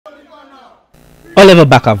Oliver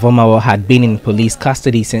Barker-Vormawor had been in police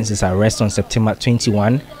custody since his arrest on September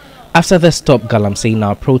 21 after the Stop Galamsey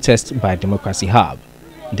Now protest by Democracy Hub.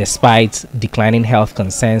 Despite declining health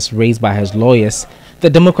concerns raised by his lawyers,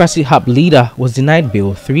 the Democracy Hub leader was denied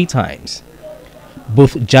bail 3 times.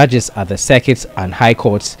 Both judges at the circuit and high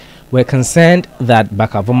courts were concerned that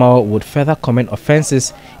Barker-Vormawor would further commit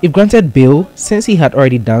offences if granted bail, since he had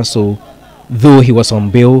already done so, though he was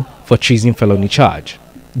on bail for treason felony charge.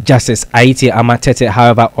 Justice Aite Amatete,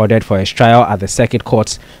 however, ordered for his trial at the circuit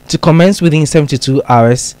court to commence within 72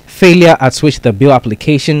 hours, failure at which the bail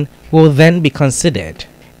application will then be considered.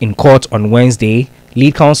 In court on Wednesday,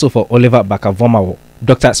 lead counsel for Oliver Barker-Vormawor,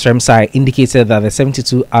 Dr. Stremsai, indicated that the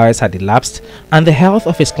 72 hours had elapsed and the health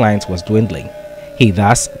of his client was dwindling. He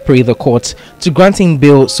thus prayed the court to grant him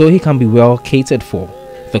bail so he can be well catered for.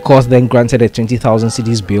 The court then granted a 20,000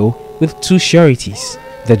 cedis bail with 2 sureties.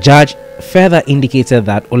 The judge further indicated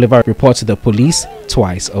that Oliver reports to the police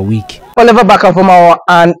twice a week. Oliver Barker-Vormawor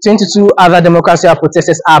and 22 other Democracy Hub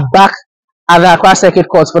protesters are back at the Accra Circuit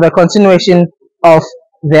Court for the continuation of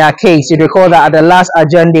their case. You recall that at the last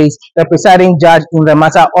adjourned date, the presiding judge in the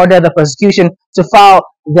matter ordered the prosecution to file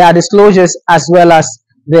their disclosures as well as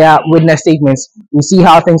their witness statements. We'll see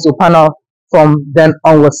how things will pan out from then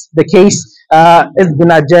onwards. The case has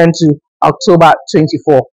been adjourned to October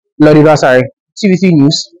 24. Lodi Basari, TV3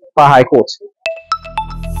 News, High Court.